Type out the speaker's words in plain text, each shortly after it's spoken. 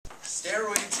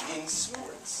Steroids in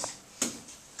sports.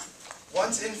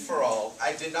 Once and for all,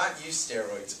 I did not use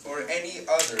steroids or any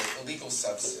other illegal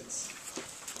substance.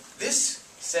 This,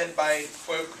 said by,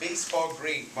 quote, baseball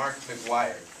great Mark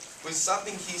McGwire, was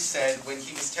something he said when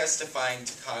he was testifying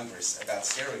to Congress about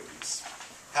steroid use.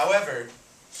 However,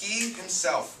 he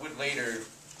himself would later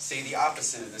say the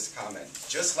opposite of this comment.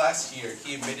 Just last year,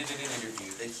 he admitted in an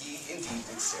interview that he indeed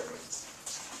did steroids.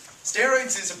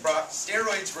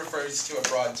 Steroids refers to a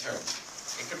broad term.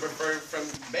 It could refer from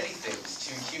many things,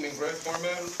 to human growth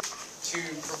hormone, to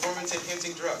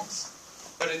performance-enhancing drugs.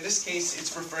 But in this case,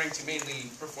 it's referring to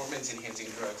mainly performance-enhancing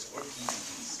drugs, or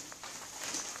PEDs.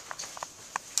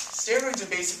 Steroids are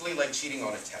basically like cheating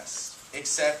on a test,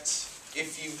 except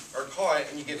if you are caught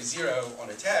and you get a 0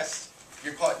 on a test,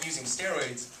 you're caught using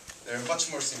steroids, there are much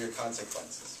more severe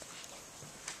consequences.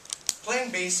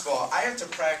 Playing baseball, I have to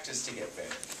practice to get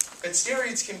better. But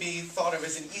steroids can be thought of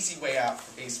as an easy way out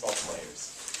for baseball players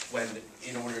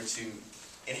in order to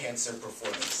enhance their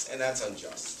performance, and that's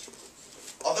unjust.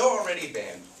 Although already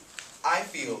banned, I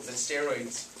feel that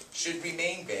steroids should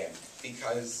remain banned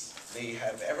because they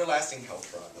have everlasting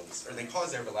health problems, or they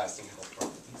cause everlasting health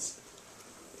problems.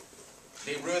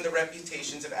 They ruin the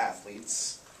reputations of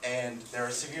athletes, and there are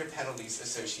severe penalties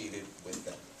associated with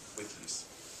them, with use.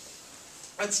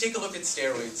 Let's take a look at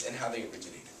steroids and how they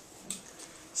originated.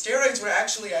 Steroids were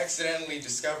actually accidentally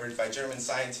discovered by German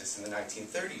scientists in the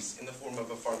 1930s in the form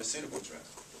of a pharmaceutical drug.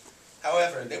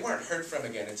 However, they weren't heard from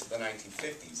again until the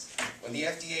 1950s, when the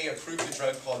FDA approved a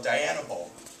drug called Dianabol,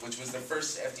 which was the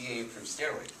first FDA-approved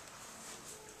steroid.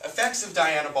 Effects of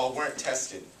Dianabol weren't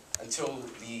tested until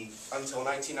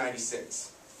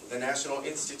 1996. The National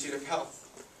Institute of Health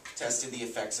tested the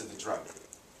effects of the drug.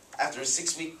 After a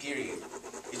 6-week period,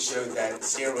 it showed that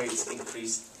steroids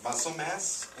increased muscle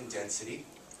mass and density,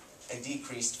 and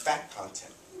decreased fat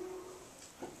content.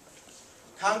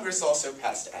 Congress also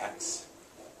passed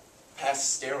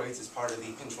steroids as part of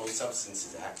the Controlled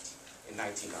Substances Act in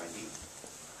 1990,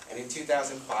 and in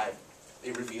 2005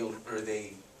 they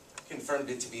confirmed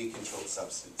it to be a controlled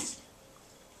substance.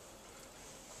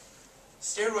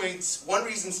 Steroids, one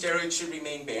reason steroids should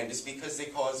remain banned is because they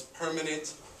cause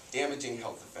permanent, damaging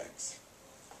health effects.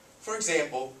 For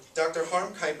example, Dr.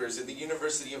 Harm Kuipers at the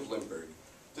University of Limburg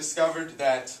discovered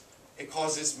that it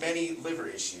causes many liver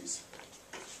issues,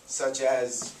 such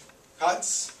as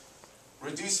cuts,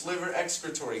 reduced liver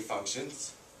excretory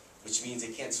functions, which means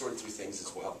it can't sort through things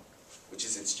as well, which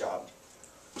is its job,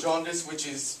 jaundice, which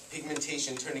is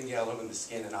pigmentation turning yellow in the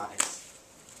skin and eyes,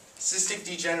 cystic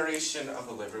degeneration of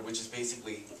the liver, which is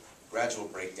basically gradual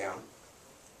breakdown,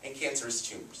 and cancerous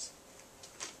tumors.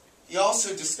 He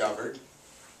also discovered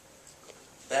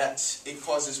that it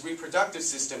causes reproductive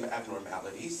system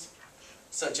abnormalities,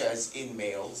 such as in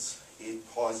males. It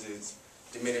causes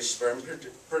diminished sperm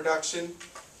production,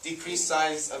 decreased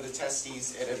size of the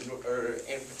testes,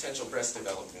 and potential breast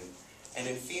development. And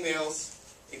in females,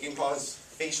 it can cause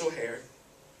facial hair,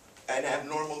 an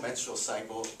abnormal menstrual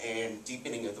cycle, and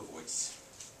deepening of the voice.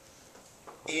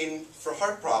 For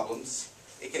heart problems,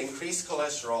 it can increase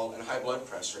cholesterol and high blood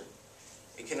pressure.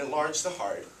 It can enlarge the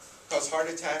heart, cause heart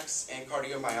attacks and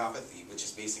cardiomyopathy, which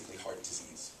is basically heart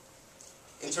disease.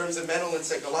 In terms of mental and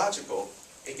psychological,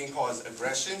 it can cause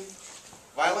aggression,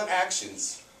 violent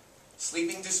actions,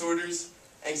 sleeping disorders,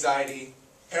 anxiety,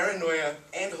 paranoia,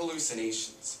 and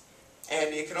hallucinations.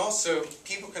 And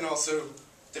people can also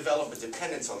develop a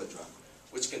dependence on the drug,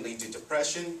 which can lead to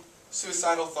depression,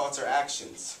 suicidal thoughts or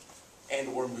actions,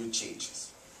 and/or mood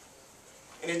changes.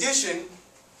 In addition,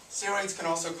 steroids can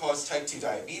also cause type 2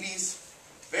 diabetes,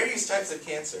 various types of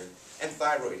cancer, and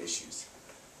thyroid issues.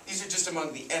 These are just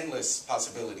among the endless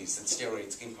possibilities that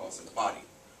steroids can cause in the body,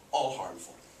 all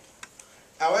harmful.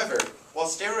 However, while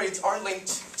steroids are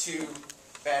linked to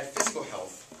bad physical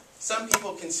health, some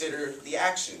people consider the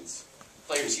actions,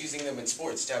 players using them in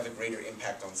sports, to have a greater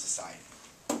impact on society.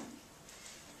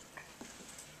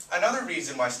 Another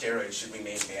reason why steroids should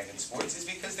remain banned in sports is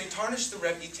because they tarnish the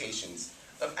reputations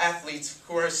of athletes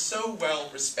who are so well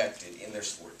respected in their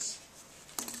sports.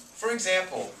 For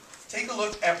example, take a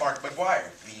look at Mark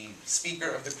McGwire, the speaker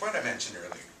of the quote I mentioned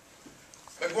earlier.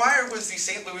 McGwire was the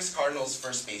St. Louis Cardinals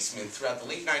first baseman throughout the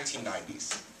late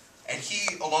 1990s, and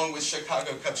he, along with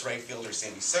Chicago Cubs right fielder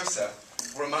Sammy Sosa,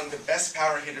 were among the best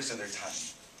power hitters of their time.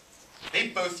 They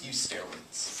both used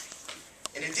steroids.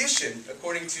 In addition,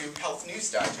 according to Health News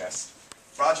Digest,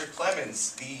 Roger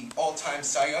Clemens, the all-time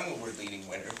Cy Young Award leading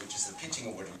winner, which is the pitching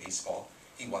award in baseball,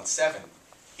 he won 7.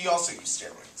 He also used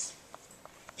steroids.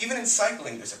 Even in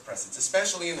cycling there's a presence,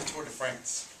 especially in the Tour de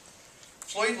France.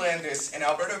 Floyd Landis and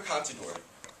Alberto Contador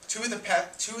Two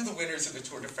of the winners of the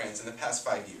Tour de France in the past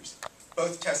 5 years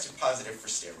both tested positive for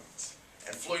steroids,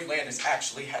 and Floyd Landis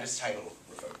actually had his title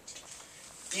revoked.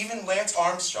 Even Lance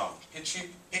Armstrong,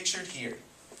 pictured here,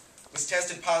 was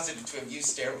tested positive to have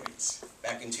used steroids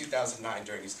back in 2009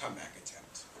 during his comeback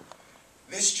attempt.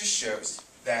 This just shows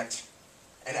that,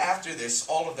 and after this,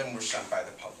 all of them were shunned by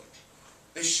the public.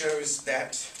 This shows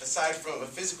that, aside from a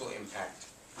physical impact,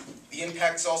 the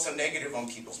impact's also negative on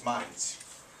people's minds.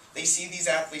 They see these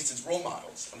athletes as role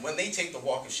models, and when they take the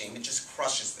walk of shame, it just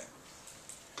crushes them.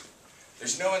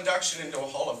 There's no induction into a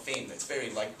Hall of Fame that's very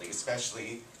likely,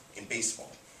 especially in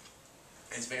baseball.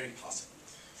 It's very possible.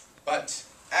 But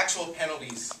actual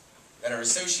penalties that are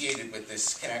associated with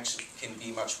this can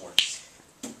be much worse.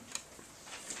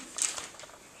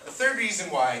 The third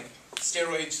reason why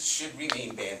steroids should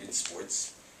remain banned in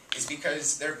sports is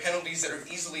because there are penalties that are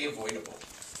easily avoidable.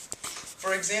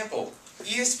 For example,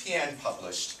 ESPN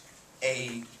published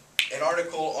an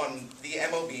article on the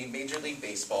MLB, Major League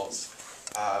Baseball's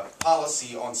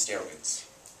policy on steroids.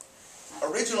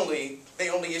 Originally, they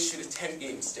only issued a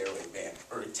 10-game steroid ban,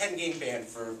 or a 10-game ban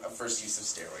for a first use of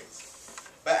steroids.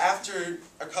 But after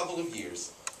a couple of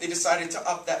years, they decided to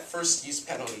up that first use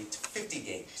penalty to 50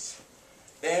 games.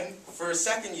 Then, for a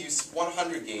second use,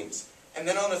 100 games. And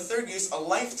then on a third use, a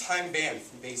lifetime ban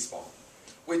from baseball,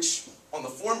 which, on the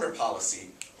former policy,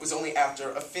 was only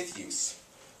after a fifth use.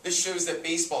 This shows that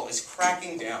baseball is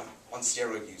cracking down on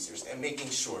steroid users and making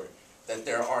sure that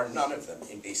there are none of them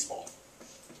in baseball.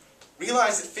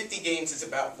 Realize that 50 games is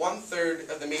about 1/3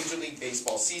 of the Major League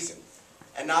Baseball season.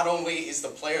 And not only is the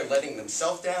player letting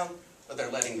themselves down, but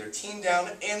they're letting their team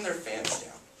down and their fans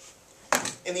down.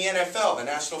 In the NFL, the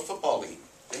National Football League,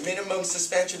 the minimum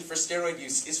suspension for steroid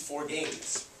use is 4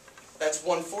 games. That's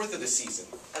 1/4 of the season.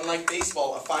 And like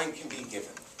baseball, a fine can be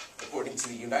given, according to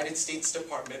the United States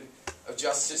Department of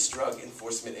Justice Drug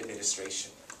Enforcement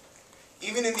Administration.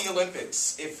 Even in the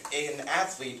Olympics, if an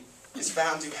athlete is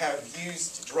found to have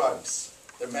used drugs,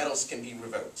 their medals can be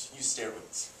revoked, use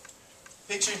steroids.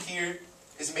 Pictured here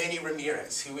is Manny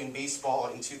Ramirez, who in baseball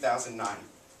in 2009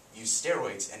 used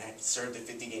steroids and had served a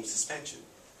 50-game suspension.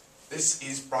 This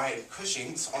is Brian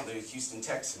Cushing's on the Houston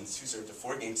Texans, who served a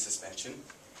 4-game suspension.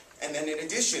 And then in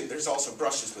addition, there's also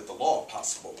brushes with the law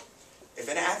possible. If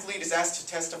an athlete is asked to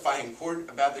testify in court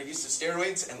about their use of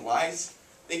steroids and lies,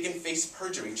 they can face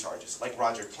perjury charges, like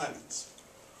Roger Clemens.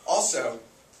 Also,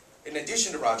 in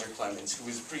addition to Roger Clemens, who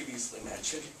was previously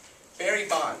mentioned, Barry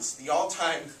Bonds, the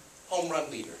all-time home run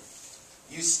leader,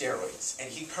 used steroids, and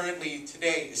he currently,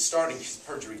 today, is starting his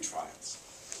perjury trials.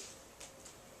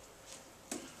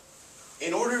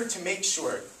 In order to make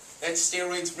sure that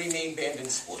steroids remain banned in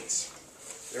sports,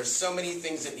 there are so many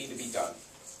things that need to be done.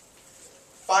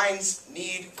 Fines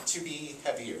need to be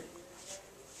heavier,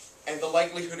 and the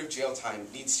likelihood of jail time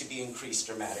needs to be increased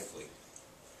dramatically.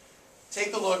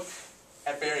 Take a look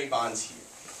at Barry Bonds here.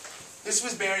 This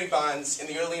was Barry Bonds in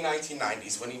the early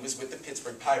 1990s when he was with the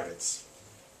Pittsburgh Pirates.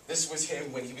 This was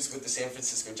him when he was with the San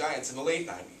Francisco Giants in the late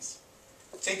 90s.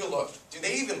 Take a look. Do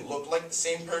they even look like the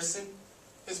same person?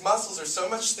 His muscles are so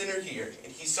much thinner here,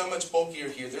 and he's so much bulkier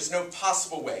here, there's no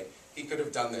possible way he could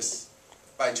have done this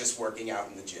by just working out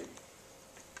in the gym.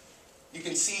 You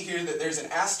can see here that there's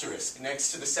an asterisk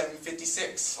next to the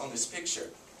 756 on this picture.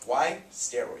 Why?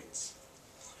 Steroids.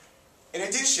 In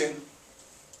addition,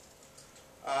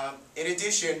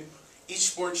 each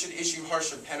sport should issue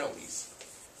harsher penalties.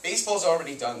 Baseball's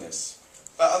already done this,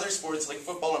 but other sports like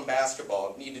football and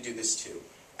basketball need to do this too.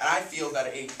 And I feel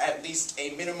that at least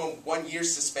a minimum 1-year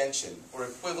suspension, or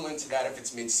equivalent to that if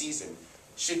it's mid-season,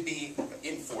 should be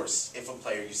enforced if a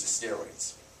player uses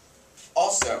steroids.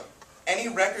 Also, any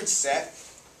records set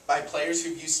by players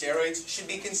who've used steroids should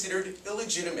be considered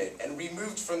illegitimate and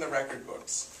removed from the record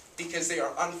books because they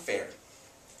are unfair.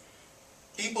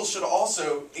 People should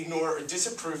also ignore or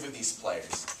disapprove of these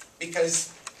players because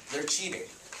they're cheating.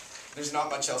 There's not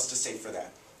much else to say for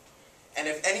that. And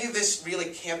if any of this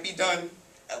really can't be done,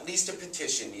 at least a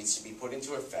petition needs to be put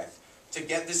into effect to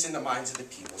get this in the minds of the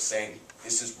people saying,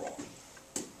 this is wrong.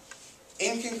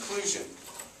 In conclusion,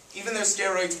 even though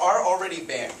steroids are already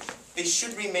banned, they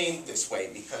should remain this way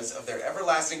because of their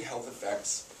everlasting health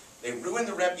effects. They ruin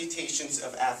the reputations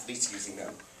of athletes using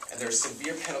them, and there are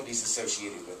severe penalties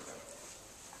associated with them.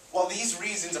 While these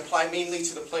reasons apply mainly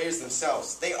to the players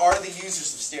themselves, they are the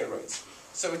users of steroids.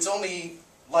 So it's only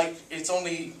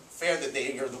fair that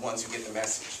they are the ones who get the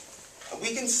message. And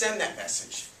we can send that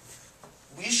message.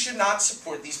 We should not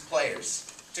support these players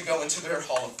to go into their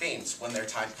Hall of Fames when their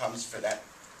time comes for that.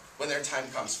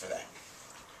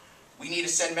 We need to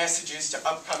send messages to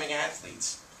upcoming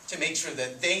athletes to make sure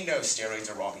that they know steroids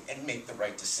are wrong and make the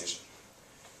right decision.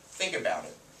 Think about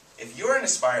it. If you're an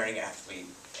aspiring athlete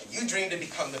and you dream to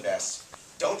become the best,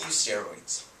 don't use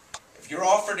steroids. If you're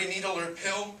offered a needle or a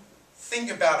pill, think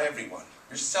about everyone.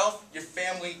 Yourself, your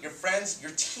family, your friends,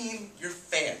 your team, your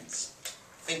fans.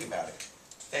 Think about it.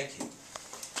 Thank you.